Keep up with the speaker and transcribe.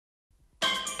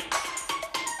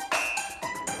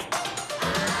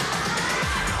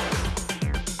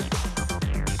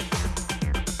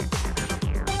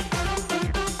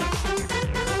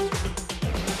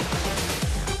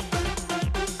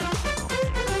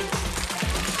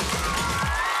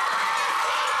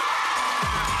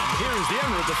the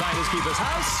owner of the Finders Keepers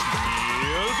house,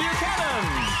 Neil Buchanan.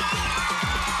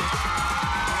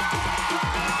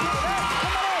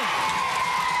 Come on in.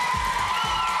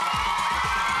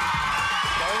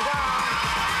 Going down.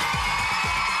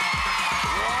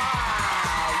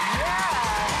 Wow, yes.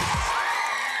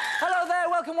 Hello there,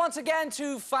 welcome once again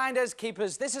to Finders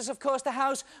Keepers. This is, of course, the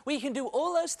house where you can do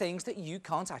all those things that you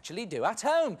can't actually do at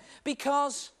home,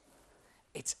 because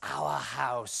it's our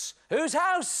house. Whose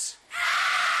house?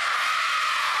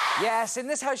 Yes, in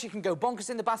this house you can go bonkers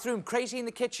in the bathroom, crazy in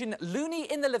the kitchen, loony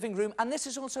in the living room, and this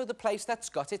is also the place that's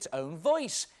got its own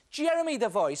voice. Jeremy the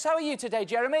Voice. How are you today,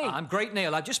 Jeremy? I'm great,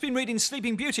 Neil. I've just been reading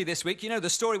Sleeping Beauty this week. You know,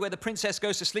 the story where the princess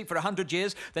goes to sleep for 100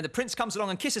 years, then the prince comes along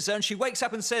and kisses her, and she wakes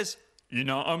up and says, "You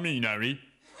know what I mean, Harry?"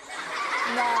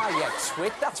 Nah, you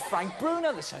twit. That's Frank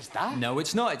Bruno that says that. No,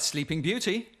 it's not. It's Sleeping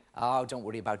Beauty. Oh, don't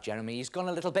worry about Jeremy. He's gone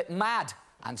a little bit mad.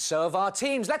 And so have our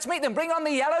teams. Let's meet them. Bring on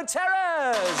the Yellow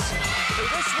Terrors. Who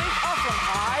this week are from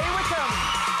High Wycombe.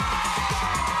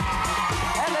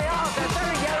 There they are. They're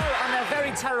very yellow and they're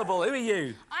very terrible. Who are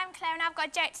you? I'm Claire and I've got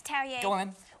a joke to tell you. Go on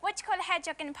then. What do you call a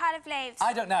hedgehog in a pile of leaves?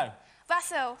 I don't know.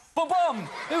 Russell. Bum bum.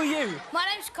 Who are you? My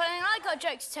name's Colin and I've got a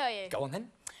joke to tell you. Go on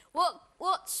then. What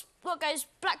goes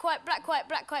black, white, black, white,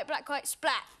 black, white, black, white,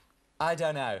 splat? I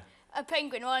don't know. A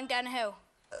penguin rolling down a hill.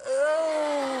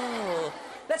 Oh.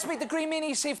 Let's meet the Green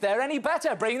Meanies, see if they're any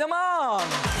better. Bring them on.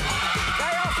 They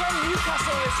are from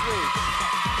Newcastle this week.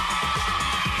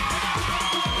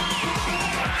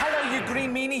 Hello, you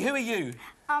Green Meanie. Who are you?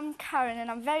 I'm Karen and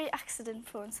I'm very accident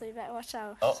prone, so you better watch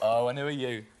out. Uh-oh, and who are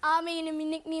you? I'm Ian and my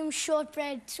nickname's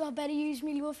Shortbread, so I better use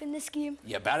me love in this game.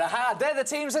 You better have. They're the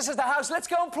teams. This is the house. Let's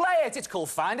go and play it. It's called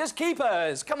Finders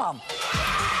Keepers. Come on.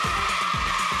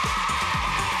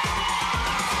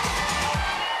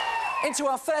 Into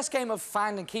our first game of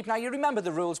Find and Keep. Now, you remember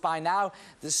the rules by now.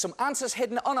 There's some answers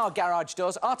hidden on our garage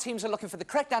doors. Our teams are looking for the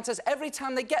correct answers. Every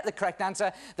time they get the correct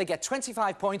answer, they get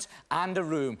 25 points and a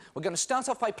room. We're going to start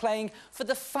off by playing for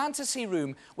the fantasy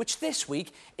room, which this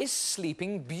week is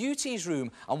Sleeping Beauty's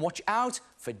room. And watch out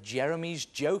for Jeremy's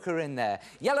Joker in there.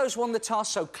 Yellow's won the toss,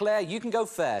 so Claire, you can go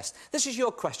first. This is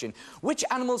your question. Which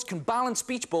animals can balance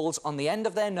beach balls on the end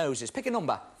of their noses? Pick a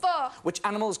number. 4. Which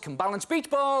animals can balance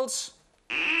beach balls?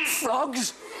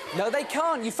 Frogs? No, they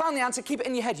can't. You found the answer. Keep it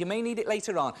in your head. You may need it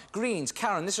later on. Greens.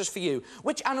 Karen, this is for you.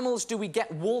 Which animals do we get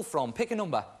wool from? Pick a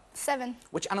number. 7.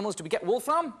 Which animals do we get wool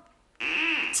from?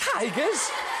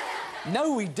 Tigers?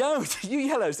 No, we don't. You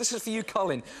yellows, this is for you,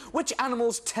 Colin. Which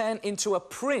animals turn into a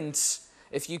prince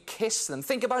if you kiss them?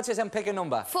 Think about it and pick a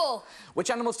number. 4. Which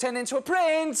animals turn into a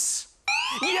prince?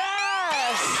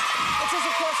 Yes! It is,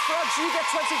 of course, frogs. You get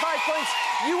 25 points.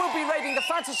 You will be raiding the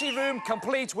fantasy room,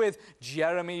 complete with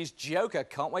Jeremy's Joker.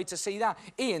 Can't wait to see that.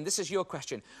 Ian, this is your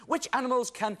question. Which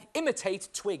animals can imitate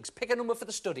twigs? Pick a number for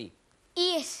the study.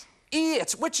 8.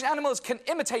 8. Which animals can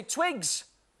imitate twigs?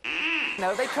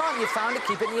 No, they can't. You found it.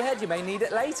 Keep it in your head. You may need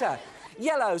it later.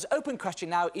 Yellows, open question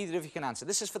now. Either of you can answer.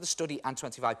 This is for the study and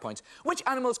 25 points. Which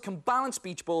animals can balance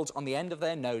beach balls on the end of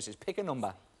their noses? Pick a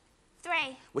number.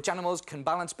 3. Which animals can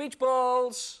balance beach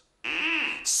balls?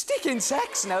 Stick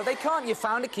insects? No, they can't. You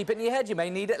found it. Keep it in your head. You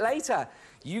may need it later.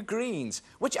 You greens.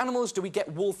 Which animals do we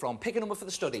get wool from? Pick a number for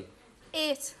the study.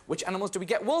 8. Which animals do we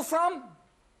get wool from?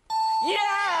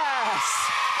 Yes!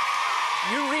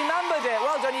 You remembered it.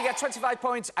 Well done. You get 25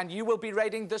 points and you will be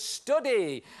raiding the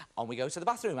study. On we go to the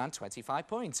bathroom and 25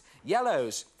 points.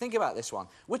 Yellows, think about this one.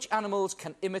 Which animals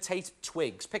can imitate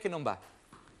twigs? Pick a number.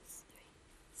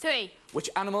 3. Which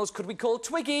animals could we call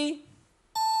Twiggy?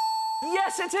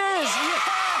 Yes, it is! Yes!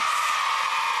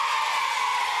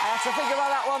 I have to think about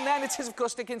that one then. It is, of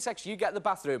course, stick insects. You get the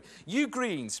bathroom. You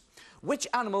greens. Which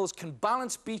animals can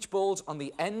balance beach balls on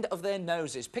the end of their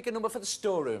noses? Pick a number for the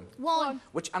storeroom. 1.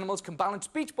 Which animals can balance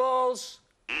beach balls?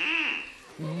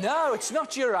 No, it's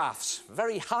not giraffes.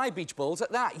 Very high beach balls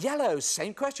at that. Yellows,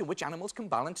 same question. Which animals can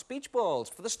balance beach balls?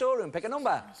 For the storeroom, pick a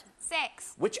number.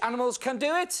 6. Which animals can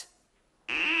do it?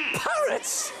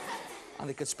 Parrots! And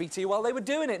they could speak to you while they were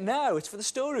doing it. No, it's for the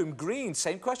storeroom. Green,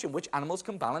 same question. Which animals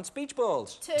can balance beach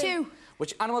balls? 2.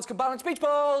 Which animals can balance beach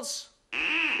balls?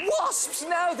 Wasps!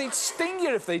 No, they'd sting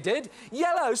you if they did.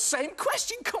 Yellow, same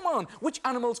question. Come on. Which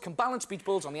animals can balance beach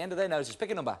balls on the end of their noses?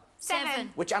 Pick a number.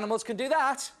 7. Which animals can do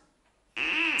that?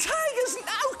 Tigers!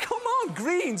 No, come on.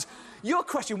 Greens. Your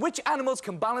question. Which animals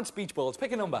can balance beach balls?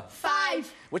 Pick a number.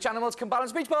 5. Which animals can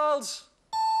balance beach balls?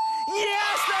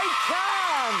 Yes, they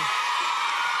can!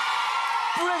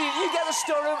 Brilliant. You get the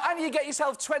storeroom and you get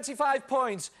yourself 25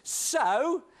 points.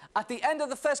 So, at the end of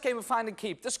the first game of Find and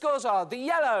Keep, the scores are the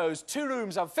yellows, 2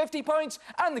 rooms have 50 points,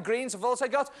 and the greens have also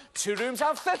got 2 rooms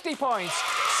have 50 points.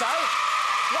 So,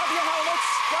 Grab your helmets.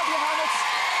 Grab your helmets.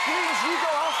 Greens, you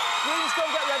go off. Greens, go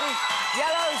and get ready.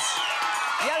 Yellows.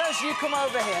 Yellows, you come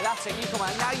over here. That's it, you come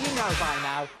on. Now, you know by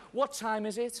now. What time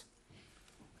is it?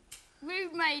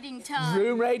 Room raiding time.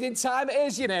 Room raiding time it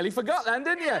is. You nearly forgot then,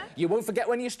 didn't you? You won't forget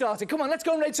when you started. Come on, let's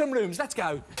go and raid some rooms. Let's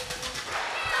go.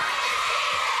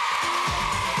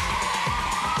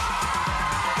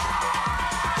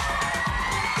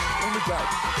 On we go.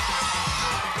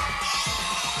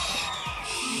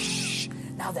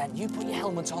 Now then, you put your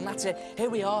helmet on, that's it. Here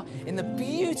we are in the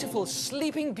beautiful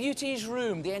Sleeping Beauty's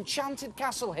room, the enchanted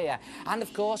castle here. And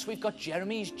of course, we've got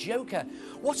Jeremy's Joker.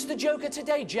 What's the Joker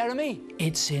today, Jeremy?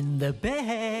 It's in the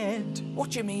bed. What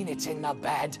do you mean it's in the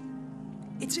bed?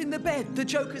 It's in the bed. The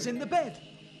Joker's in the bed.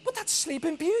 But that's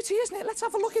Sleeping Beauty, isn't it? Let's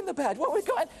have a look in the bed. What we've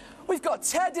got? We've got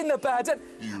Ted in the bed and...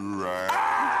 You're right.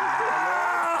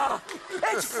 Ah!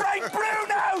 It's Frank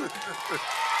Bruno! It's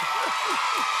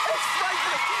Frank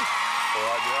Bruno! All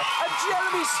right, yeah. And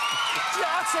Jeremy's...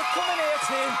 That's it, come in here,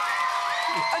 team.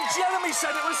 And Jeremy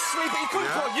said it was Sleeping... He couldn't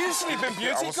call you Sleeping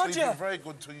Beauty, I was could you? sleeping very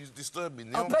good until you disturbed me,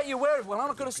 Neil. I bet you were. Well, I'm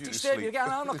not going to Beauty disturb you sleep. again.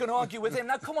 I'm not going to argue with him.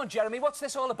 Now, come on, Jeremy, what's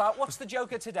this all about? What's the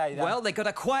Joker today, then? Well, they've got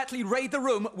to quietly raid the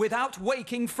room without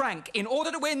waking Frank in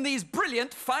order to win these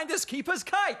brilliant finders-keepers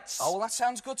kites. Oh, well, that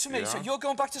sounds good to me. Yeah. So you're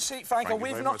going back to sleep, Frank, Thank and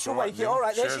you we've very not much. to All right, wake you. Neil. All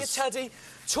right, there's Cheers. your teddy.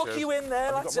 Tuck Cheers. you in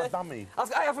there, Have that's you got it. my dummy?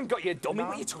 I haven't got your dummy. No.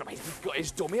 What are you talking about? You've got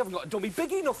his dummy. I haven't got a dummy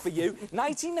big enough for you.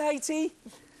 Nighty-nighty.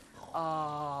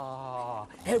 Ah,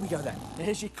 here we go then.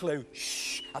 Here's your clue.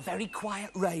 Shh, a very quiet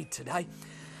raid today.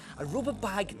 A rubber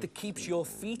bag that keeps your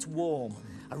feet warm.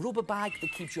 A rubber bag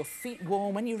that keeps your feet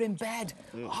warm when you're in bed.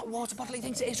 A hot water bottle, he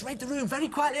thinks it is. Raid the room very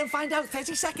quietly and find out.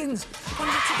 30 seconds. On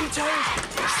your tippy toes.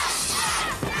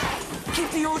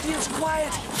 Keep the audience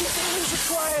quiet. Keep the music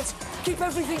quiet. Keep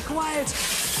everything quiet.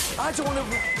 I don't want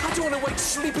to wake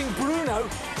Sleeping Bruno.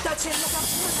 That's it. Look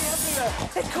absolutely everywhere.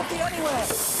 It could be anywhere.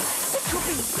 It could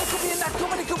be in that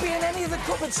cupboard. It could be in any of the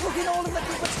cupboards. Look in all of the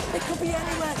cupboards. It could be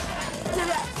anywhere.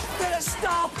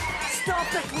 Stop! Stop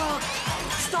the clock!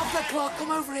 Stop the clock!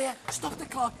 Come over here. Stop the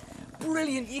clock.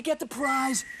 Brilliant. You get the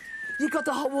prize. You got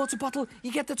the hot water bottle.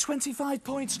 You get the 25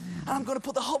 points. And I'm going to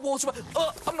put the hot water bottle...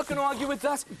 Oh, I'm not going to argue with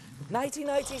that.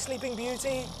 Nighty-nighty, Sleeping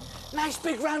Beauty. Nice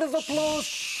big round of applause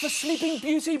for Sleeping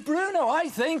Beauty Bruno, I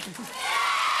think.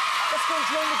 Let's go and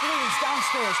join the Greens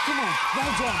downstairs. Come on.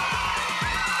 Well done.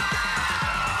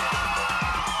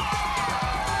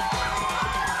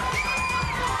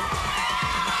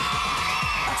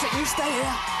 That's it. You stay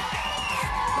here.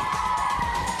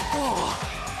 Oh,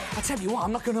 I tell you what,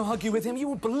 I'm not going to argue with him. You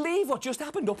won't believe what just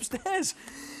happened upstairs.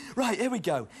 Right, here we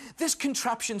go. This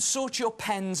contraption sorts your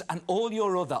pens and all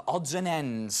your other odds and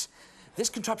ends. This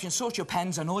contraption sorts your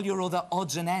pens and all your other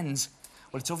odds and ends.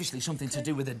 Well, it's obviously something to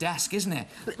do with the desk, isn't it?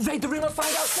 Raid the room and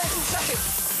find out. 30 seconds.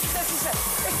 30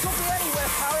 seconds. It could be anywhere,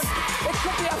 Karen. It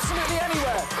could be absolutely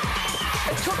anywhere.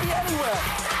 It could be anywhere.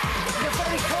 You're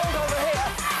very cold over here.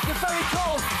 You're very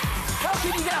cold. How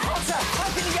can you get hotter? How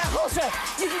can you get hotter?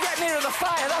 You can get nearer the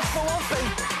fire, that's for one thing.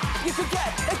 You could get...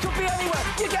 It could be anywhere.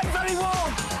 You're getting very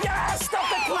warm. Yeah, stop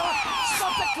the clock.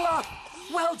 Stop the clock.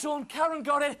 Well done. Karen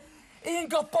got it. Ian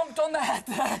got bonked on the head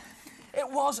there. It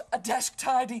was a desk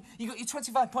tidy. You got your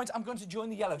 25 points. I'm going to join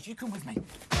the yellows. You come with me.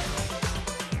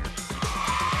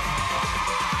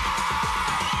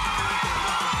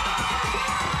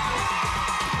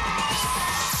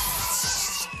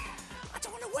 I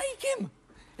don't want to wake him.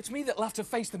 It's me that'll have to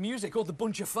face the music or the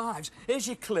bunch of fives. Here's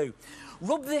your clue.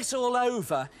 Rub this all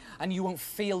over and you won't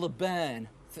feel the burn.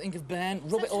 Think of burn.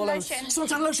 Rub it all over.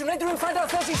 Suntan lotion. Raid the room. Find out.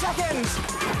 30 seconds.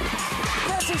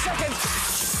 30 seconds.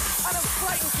 And I'm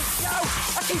frightened to shout.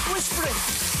 I keep whispering.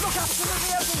 Look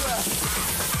absolutely everywhere.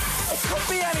 It could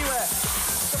be anywhere.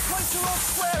 The points are all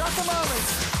square at the moment.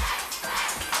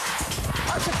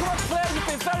 That's a good player. You've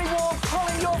been very warm.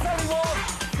 Colin, you're very warm.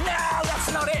 No, that's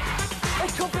not it.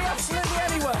 It could be absolutely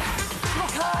anywhere.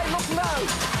 Look high, look low.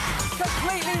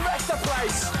 Completely wreck the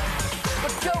place.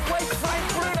 But don't wait, Frank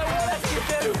Bruno, whatever you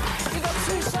do. You've got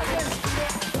 2 seconds.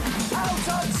 Out of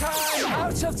time,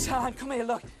 out of time. Come here,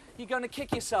 look. You're going to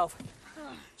kick yourself.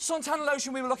 Suntan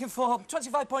lotion we were looking for.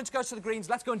 25 points goes to the Greens.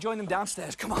 Let's go and join them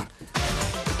downstairs. Come on.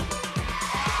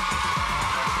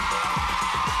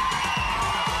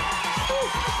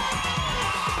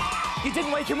 You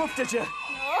didn't wake him up, did you?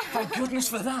 Thank goodness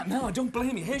for that. No, I don't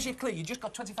blame you. Here's your clue. You just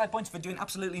got 25 points for doing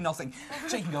absolutely nothing.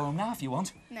 So you can go home now if you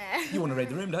want. No. You want to raid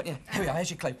the room, don't you? Here we are. Here's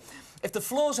your clue. If the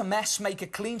floor's a mess, make a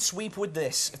clean sweep with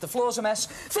this. If the floor's a mess,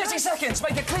 30 seconds,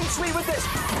 make a clean sweep with this.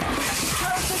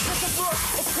 Don't think with the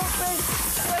brush. It could be.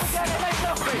 Then again, it may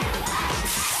not be.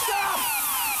 Stop!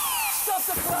 Stop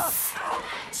the clock!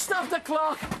 Stop the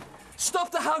clock!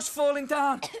 Stop the house falling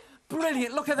down.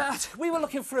 Brilliant, look at that. We were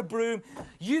looking for a broom.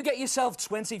 You get yourself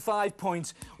 25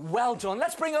 points. Well done.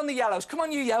 Let's bring on the yellows. Come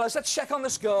on, you yellows. Let's check on the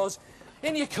scores.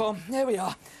 In you come. There we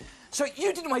are. So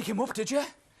you didn't wake him up, did you?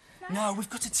 No, we've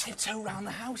got to tiptoe around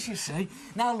the house, you see.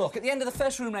 Now, look, at the end of the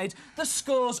first room raid, the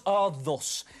scores are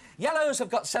thus. Yellows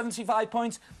have got 75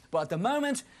 points, but at the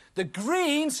moment, the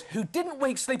Greens, who didn't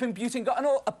wake Sleeping Beauty and got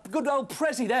a good old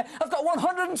Prezi there, have got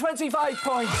 125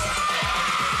 points.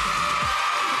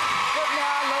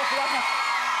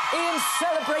 Ian's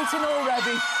celebrating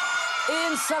already.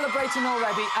 Ian's celebrating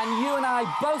already, and you and I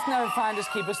both know in Finders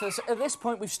Keepers that at this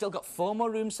point we've still got 4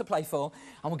 more rooms to play for,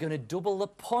 and we're going to double the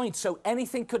points, so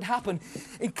anything could happen,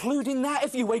 including that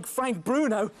if you wake Frank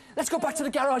Bruno. Let's go back to the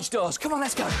garage doors. Come on,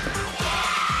 let's go.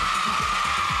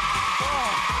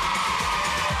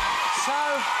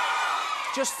 So,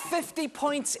 just 50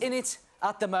 points in it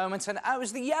at the moment, and it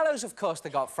was the yellows, of course,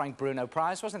 that got Frank Bruno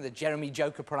prize, wasn't it? The Jeremy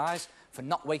Joker prize for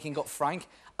not waking up Frank,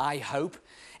 I hope.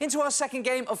 Into our second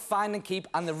game of Find and Keep,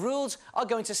 and the rules are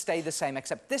going to stay the same,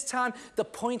 except this time the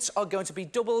points are going to be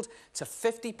doubled to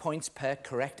 50 points per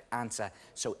correct answer,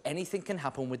 so anything can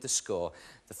happen with the score.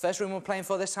 The first room we're playing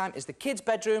for this time is the kids'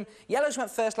 bedroom. Yellows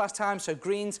went first last time, so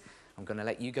Greens, I'm going to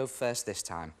let you go first this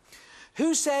time.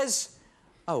 Who says...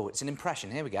 Oh, it's an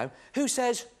impression. Here we go. Who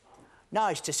says...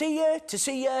 Nice to see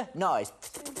you, nice.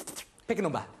 Pick a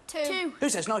number. 2. Who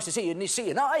says nice to see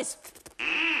you, nice?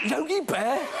 Yogi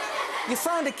Bear. You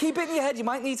found it, keep it in your head. You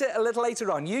might need it a little later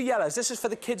on. You yellows, this is for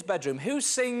the kids' bedroom. Who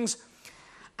sings,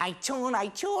 I torn a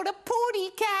potty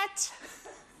cat?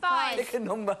 5. Pick a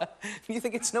number. You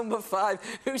think it's number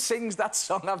 5. Who sings that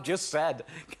song I've just said?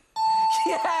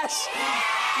 Yes!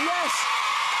 Yes!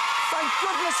 Thank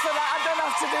goodness for that. I don't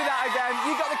have to do that again.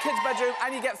 You got the kids' bedroom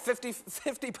and you get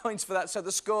 50 points for that, so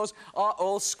the scores are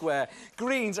all square.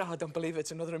 Greens, oh, I don't believe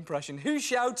it's another impression. Who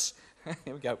shouts...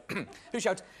 Here we go. Who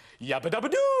shouts,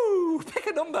 yabba-dabba-doo? Pick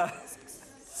a number.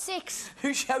 6.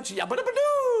 Who shouts,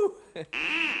 yabba-dabba-doo?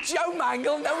 Joe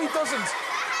Mangle? No, he doesn't.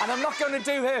 And I'm not going to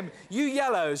do him. You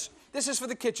yellows, this is for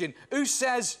the kitchen. Who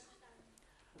says...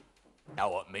 Know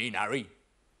what I mean, Harry?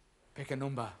 Pick a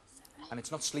number. And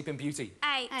it's not Sleeping Beauty.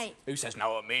 8. Who says,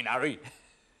 know what I mean, Harry?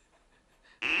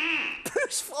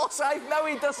 Bruce Forsyth? No,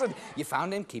 he doesn't. You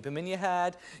found him, keep him in your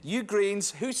head. You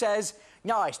Greens, who says,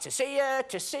 nice to see you,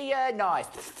 nice?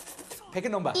 Pick a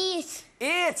number. 8.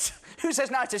 8. Who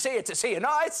says, nice to see you,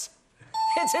 nice?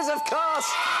 It is, of course,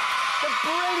 the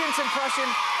brilliant impression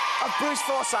of Bruce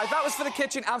Forsyth. That was for the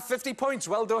kitchen and 50 points.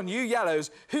 Well done, you yellows.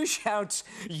 Who shouts,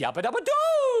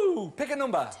 yabba-dabba-doo? Pick a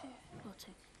number.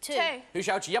 2. Who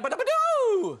shouts,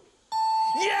 yabba-dabba-doo?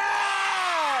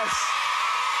 Yes!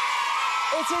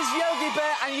 It is Yogi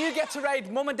Bear, and you get to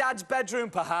raid Mum and Dad's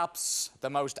bedroom, perhaps the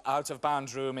most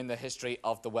out-of-bounds room in the history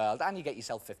of the world. And you get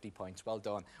yourself 50 points. Well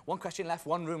done. 1 question left,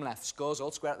 1 room left. Scores all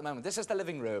square at the moment. This is the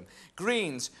living room.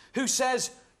 Greens, who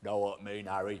says, know what I mean,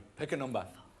 Harry? Pick a number.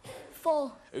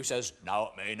 4. Who says,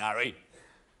 know what I mean, Harry?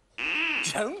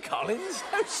 Joan Collins?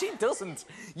 No, she doesn't.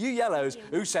 You yellows,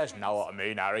 who says, know what I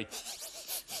mean, Harry?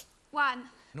 1.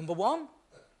 Number 1?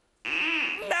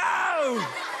 No!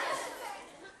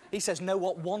 He says, know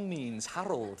what 1 means,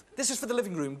 Harold. This is for the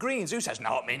living room. Greens, who says,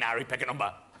 know what I mean, Harry? Pick a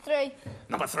number. 3.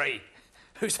 Number 3.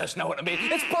 Who says, know what I mean?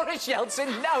 It's Boris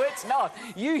Yeltsin. No, it's not.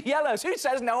 You yellows, who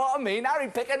says, know what I mean, Harry?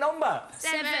 Pick a number.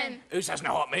 7. Who says,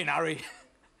 know what I mean, Harry?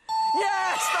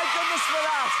 Yes, thank goodness for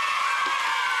that.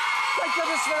 Thank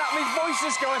goodness for that. My voice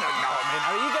is going, oh, no, I mean,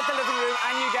 Harry, you get the living room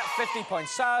and you get 50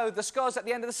 points. So the scores at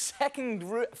the end of the second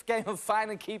game of Find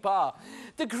and Keep are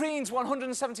the Greens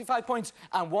 175 points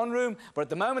and 1 room, but at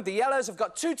the moment the yellows have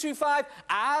got 225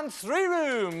 and 3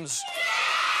 rooms.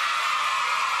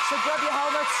 So grab your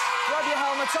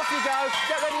helmets, off you go.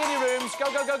 Get ready in your rooms.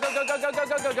 Go, go, go, go, go, go, go, go,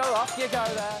 go, go, go. Off you go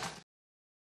there.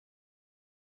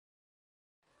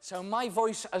 So my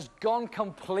voice has gone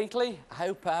completely. I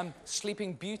hope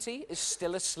Sleeping Beauty is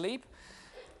still asleep.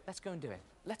 Let's go and do it.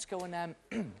 Let's go and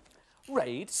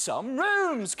raid some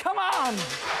rooms. Come on!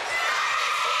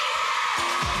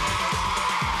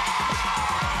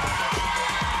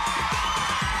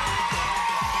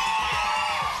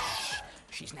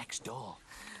 She's next door.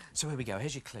 So here we go,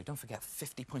 here's your clue. Don't forget,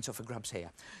 50 points up for grabs here.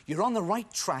 You're on the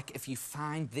right track if you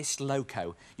find this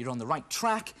loco. You're on the right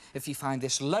track if you find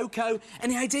this loco.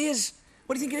 Any ideas?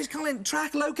 What do you think it is, Colin?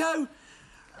 Track, loco?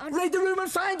 Raid the room and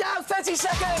find out. 30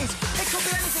 seconds. It could be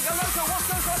anything. A loco. What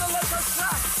goes on a loco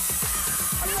track?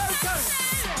 A loco.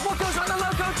 What goes on a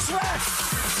loco track?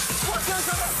 What goes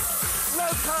on a...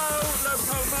 Loco.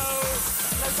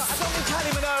 I don't mean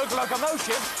Kylie Minogue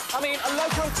locomotion. I mean a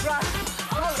loco track.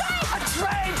 A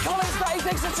train! Colin's got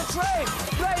thinks it's a train.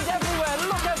 Brains everywhere.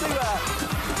 Look everywhere.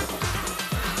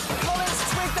 Colin's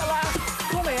twigged the laugh.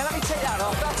 Come here, let me take that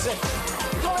off. That's it.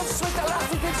 Colin's twigged the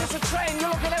laugh. He thinks it's a train. You're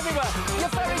looking everywhere.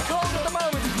 You're very cold at the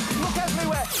moment. Look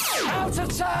everywhere. Out of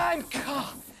time.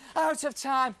 Out of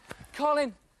time.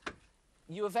 Colin,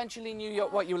 you eventually knew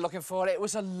what you were looking for. It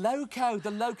was a loco,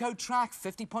 the loco track.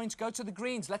 50 points go to the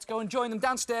Greens. Let's go and join them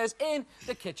downstairs in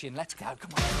the kitchen. Let's go.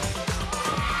 Come on.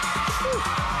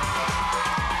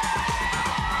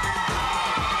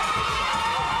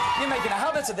 You're making a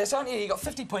habit of this, aren't you? You got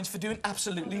 50 points for doing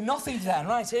absolutely nothing then.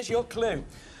 Right, here's your clue.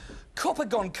 Cuppa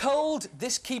gone cold.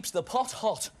 This keeps the pot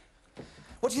hot.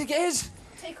 What do you think it is?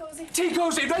 Tea cosy. Tea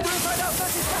cosy. Ready to find out.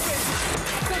 30 seconds.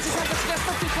 30 seconds to get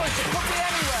 50 points. It could be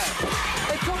anywhere.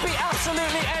 It could be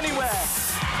absolutely anywhere.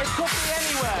 It could be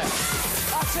anywhere.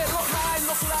 That's it. Look high,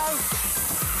 look low.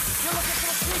 You're looking for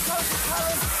a tea cosy,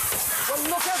 Karen. Well,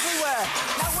 look everywhere.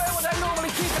 Now, where would I normally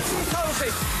keep a tea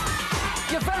cosy?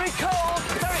 You're very cold.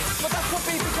 But that could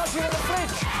be because you're in the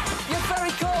fridge. You're very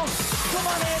cold. Come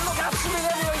on in. Look absolutely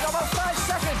everywhere. You've got about 5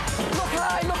 seconds. Look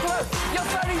high, look low. You're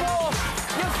very warm.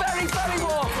 You're very, very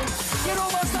warm. You're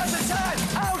almost out of time.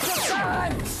 Out of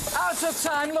time. Out of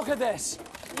time. Look at this.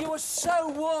 You were so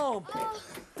warm.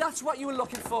 That's what you were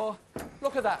looking for.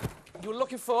 Look at that. You were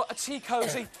looking for a tea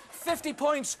cosy. 50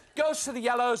 points goes to the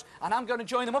yellows, and I'm going to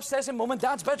join them upstairs in Mum and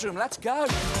Dad's bedroom. Let's go.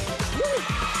 Woo.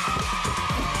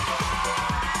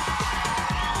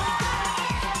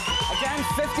 Again,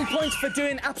 50 points for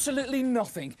doing absolutely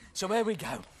nothing. So here we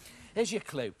go. Here's your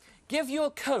clue. Give your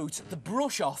coat the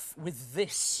brush off with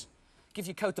this. Give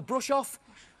your coat the brush off.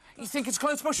 You think it's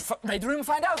close brush? Read the room and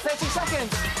find out. 30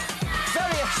 seconds.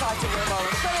 Very exciting at the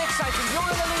moment. Very exciting. You're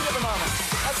in the lead at the moment.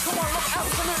 Come on, look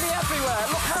absolutely everywhere.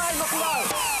 Look high, look low.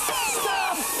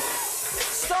 Stop!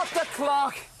 Stop the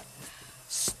clock.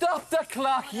 Stop the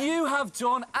clock. You have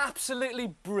done absolutely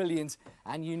brilliant.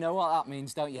 And you know what that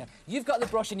means, don't you? You've got the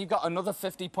brush and you've got another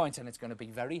 50 points, and it's going to be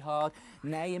very hard,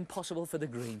 nay, impossible for the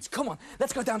Greens. Come on,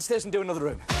 let's go downstairs and do another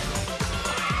room.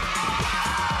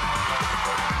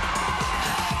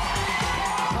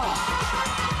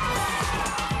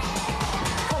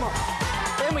 Come on.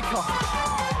 In we come.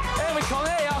 In we come.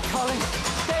 There you are, Colin.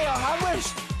 There you are. I wish.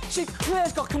 See,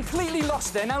 Claire's got completely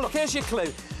lost there. Now, look, here's your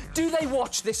clue. Do they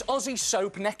watch this Aussie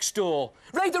soap next door?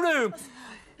 Raid the room.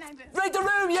 Raid the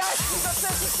room, yes! You've got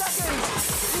 30 seconds.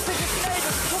 You think it's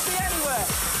neighbours. It could be anywhere.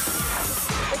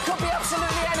 It could be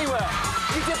absolutely anywhere.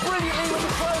 You did brilliantly with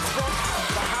the clothes book,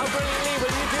 but how brilliantly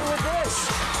will you do with this?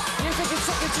 You think it's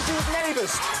something to do with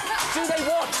neighbours? Do they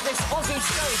watch this Aussie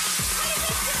soap?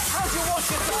 How do you watch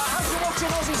it, How do you watch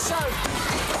an Aussie soap?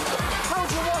 How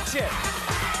do you watch it?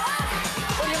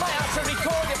 Well, you might have to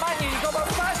record it, mightn't you? You've got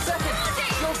about 5 seconds.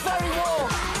 You're very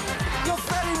warm. You're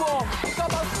very warm. You've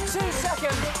got about 2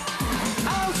 seconds.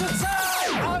 Out of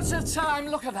time! Out of time.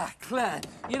 Look at that, Claire.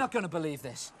 You're not going to believe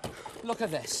this. Look at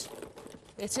this.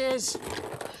 It is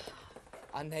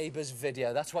a neighbour's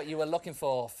video. That's what you were looking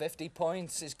for. 50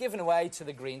 points is given away to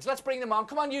the Greens. Let's bring them on.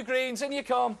 Come on, you Greens. In you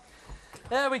come.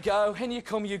 There we go. In you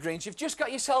come, you Greens. You've just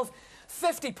got yourself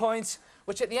 50 points,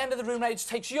 which at the end of the room rage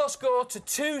takes your score to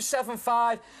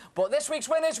 275. But this week's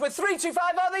winners with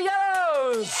 325 are the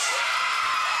Yellows.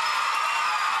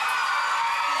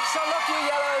 So look, you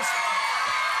Yellows.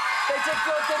 They did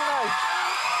good, didn't they?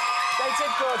 They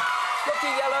did good. Look, you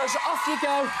Yellows, off you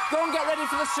go. Go and get ready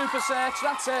for the Super Search.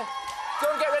 That's it.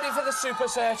 Go and get ready for the Super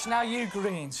Search. Now, you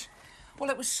Greens. Well,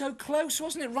 it was so close,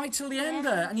 wasn't it? Right till the end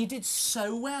there. And you did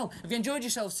so well. Have you enjoyed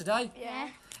yourselves today? Yeah.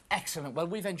 Excellent. Well,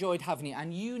 we've enjoyed having you.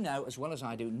 And you know, as well as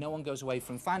I do, no one goes away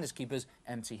from Finders Keepers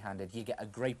empty-handed. You get a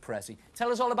great pressie. Tell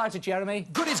us all about it, Jeremy.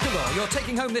 Goodies galore. You're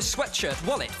taking home this sweatshirt,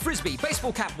 wallet, frisbee,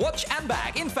 baseball cap, watch and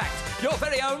bag. In fact, your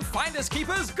very own Finders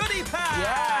Keepers goodie pack.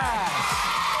 Yeah.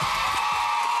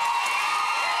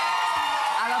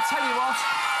 And I'll tell you what,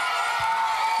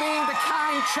 being the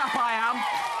kind chap I am,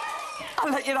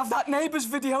 I'll let you have that neighbours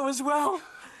video as well.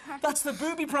 That's the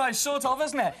booby prize, sort of,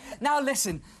 isn't it? Now,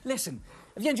 listen.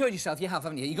 Have you enjoyed yourself? You have,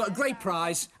 haven't you? You got a great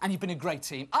prize, and you've been a great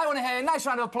team. I want to hear a nice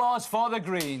round of applause for the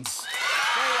Greens.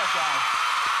 There you go.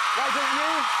 Why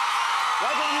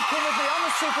don't you come with me on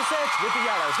the Super Search with the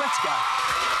Yellows? Let's go.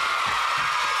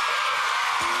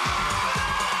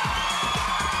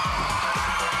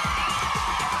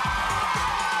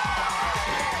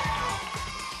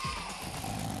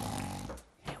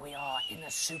 Here we are in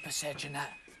the Super Search now.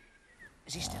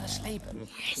 Is he still asleep?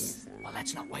 Yes. Well,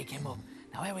 let's not wake him up.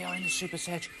 Now, here we are in the Super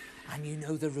Search, and you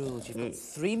know the rules. You've got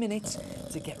 3 minutes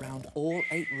to get round all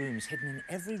 8 rooms. Hidden in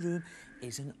every room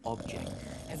is an object.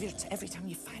 Every time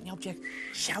you find the object,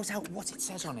 shout out what it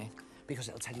says on it, because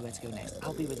it'll tell you where to go next.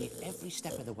 I'll be with you every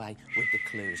step of the way with the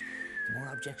clues. The more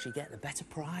objects you get, the better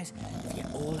prize. If you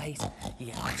get all 8, you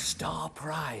get a star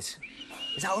prize.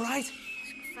 Is that all right?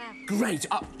 Fair. Great.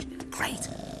 Oh, great.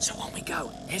 So on we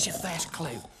go. Here's your first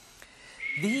clue.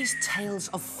 These tales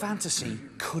of fantasy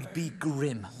could be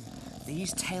grim.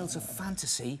 These tales of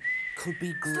fantasy could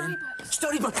be grim.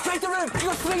 Storybook. Take the room. You've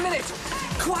got 3 minutes.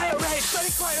 Quiet, Ray.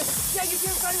 Very quiet. Yeah, you do.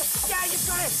 Yeah, you've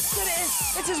got it. Get it in.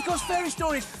 It's as good as fairy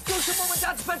stories. Go to Mum and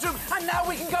Dad's bedroom, and now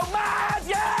we can go mad.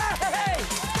 Yeah! Hey!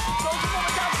 Go to Mum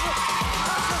and Dad's room.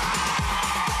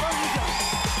 There you go.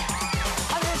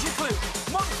 And here's your clue.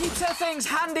 Mum keeps her things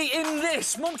handy in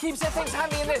this. Mum keeps her things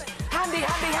handy in this. Handy,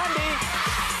 handy, handy.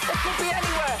 It could be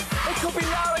anywhere. It could be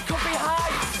low, it could be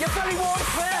high. You're very warm,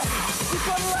 Claire. You've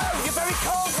gone low. You're very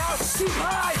cold now. Keep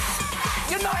high.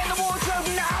 You're not in the wardrobe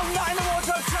now. Not in the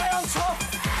wardrobe. Try on top.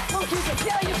 Look,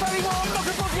 yeah, you're very warm. Look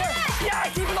above you. Yeah,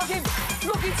 keep looking.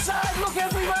 Look inside. Look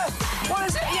everywhere. What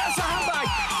is it? Yes, a handbag.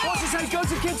 What's it say? Go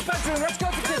to kid's bedroom. Let's go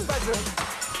to kid's bedroom.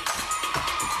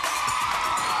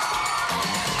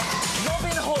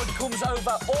 Robin Hood comes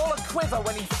over all a quiver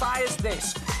when he fires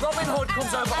this. Robin Hood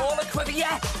comes over all a quiver.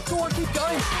 Yeah, go on, keep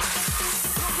going.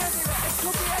 Look everywhere. It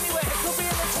could be anywhere. It could be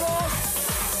in the drawers.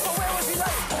 But where was he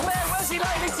likely? Where's he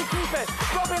likely to keep it?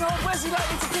 Robin Hood, where's he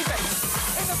likely to keep it?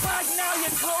 In the bag now.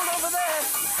 You're cold over there.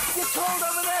 You're cold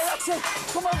over there. That's it.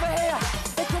 Come over here.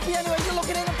 It could be anywhere. You're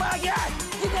looking in the bag. Yeah,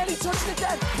 you nearly touched it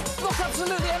then. Look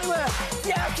absolutely anywhere.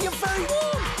 Yeah, you're very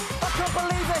warm. I can't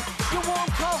believe it. You're warm,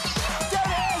 cold. There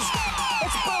it is.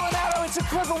 It's bow and arrow, it's a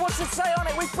quiver. What's it say on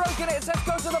it? We've broken it. It says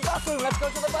go to the bathroom. Let's go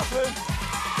to the bathroom.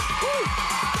 Woo.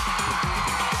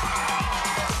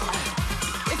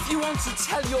 If you want to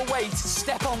tell your weight,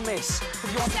 step on this.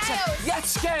 If you want Scales. to yeah,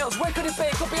 scales. Where could it be?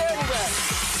 It could be anywhere.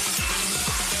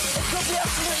 It could be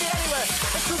absolutely anywhere.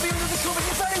 It could be under the cover.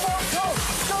 You're very warm, cold.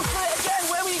 Go for it again.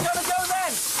 Where were you going to go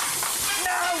then?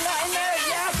 No, not in there.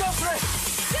 Yeah, go for it.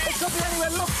 It could be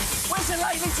anywhere. Look, where's it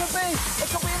likely to be? It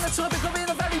could be in the top. It could be in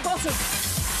the very bottom.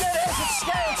 There it is. It's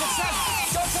scales. It says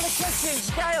go to the kitchen.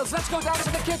 Scales. Let's go down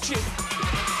to the kitchen.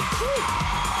 Woo.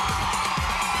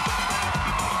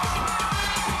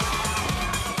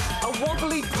 A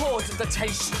wobbly pud that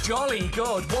tastes jolly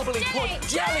good. Wobbly pud.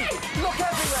 Jelly. Look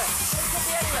everywhere. It could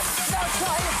be anywhere. No, it's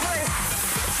not in the fridge.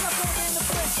 It's not going to be in the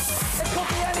fridge. It could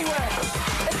be anywhere.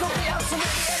 It could be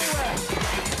absolutely anywhere.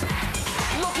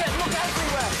 Look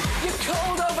everywhere. You're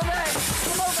cold over there.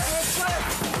 Come over here, Cliff.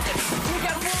 You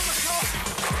get warmer, cold.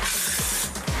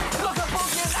 Look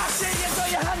above you. That's it. You've got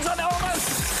your hands on it almost.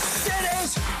 There it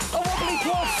is. A wobbly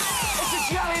pud. It's a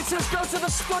jelly. It says go to the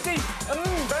study.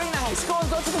 Very nice. Go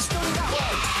to the study that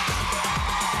way.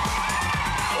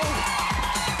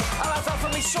 Oh. I'll have that for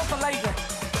me supper later.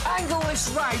 Angle this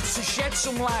right to shed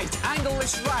some light. Angle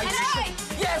this right.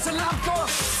 Yeah, it's a lamp door.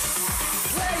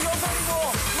 There, you're very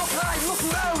warm. Look high, look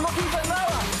low, look even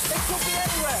lower. It could be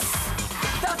anywhere.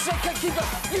 That's it, keep it.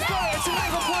 You've got it, it's an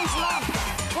angle poised lamp.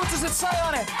 What does it say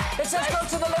on it? It says go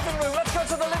to the living room. Let's go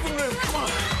to the living room. Come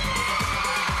on.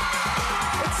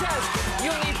 It says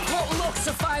you'll need potluck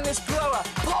to find this grower.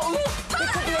 Potluck.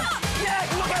 It could be yeah,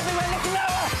 look everywhere, look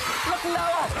lower. Look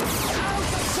lower.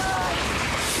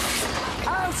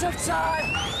 Out of time.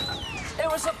 It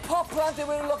was a pot plant that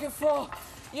we were looking for.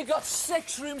 You got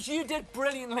 6 rooms. You did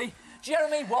brilliantly.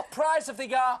 Jeremy, what prize have they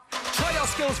got? Try your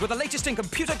skills with the latest in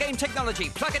computer game technology.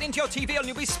 Plug it into your TV and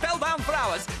you'll be spellbound for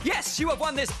hours. Yes, you have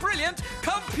won this brilliant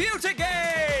computer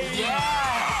game!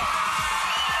 Yeah!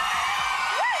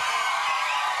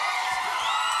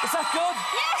 Is that good?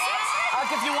 Yes, yes. I'll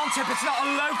give you one tip. It's not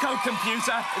a loco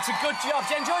computer. It's a good job.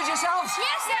 You enjoyed yourselves?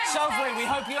 Yes, yes. So we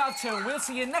hope you have too. We'll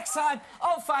see you next time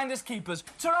on Finders Keepers.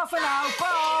 Ta-ra for now.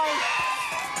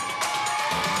 Bye!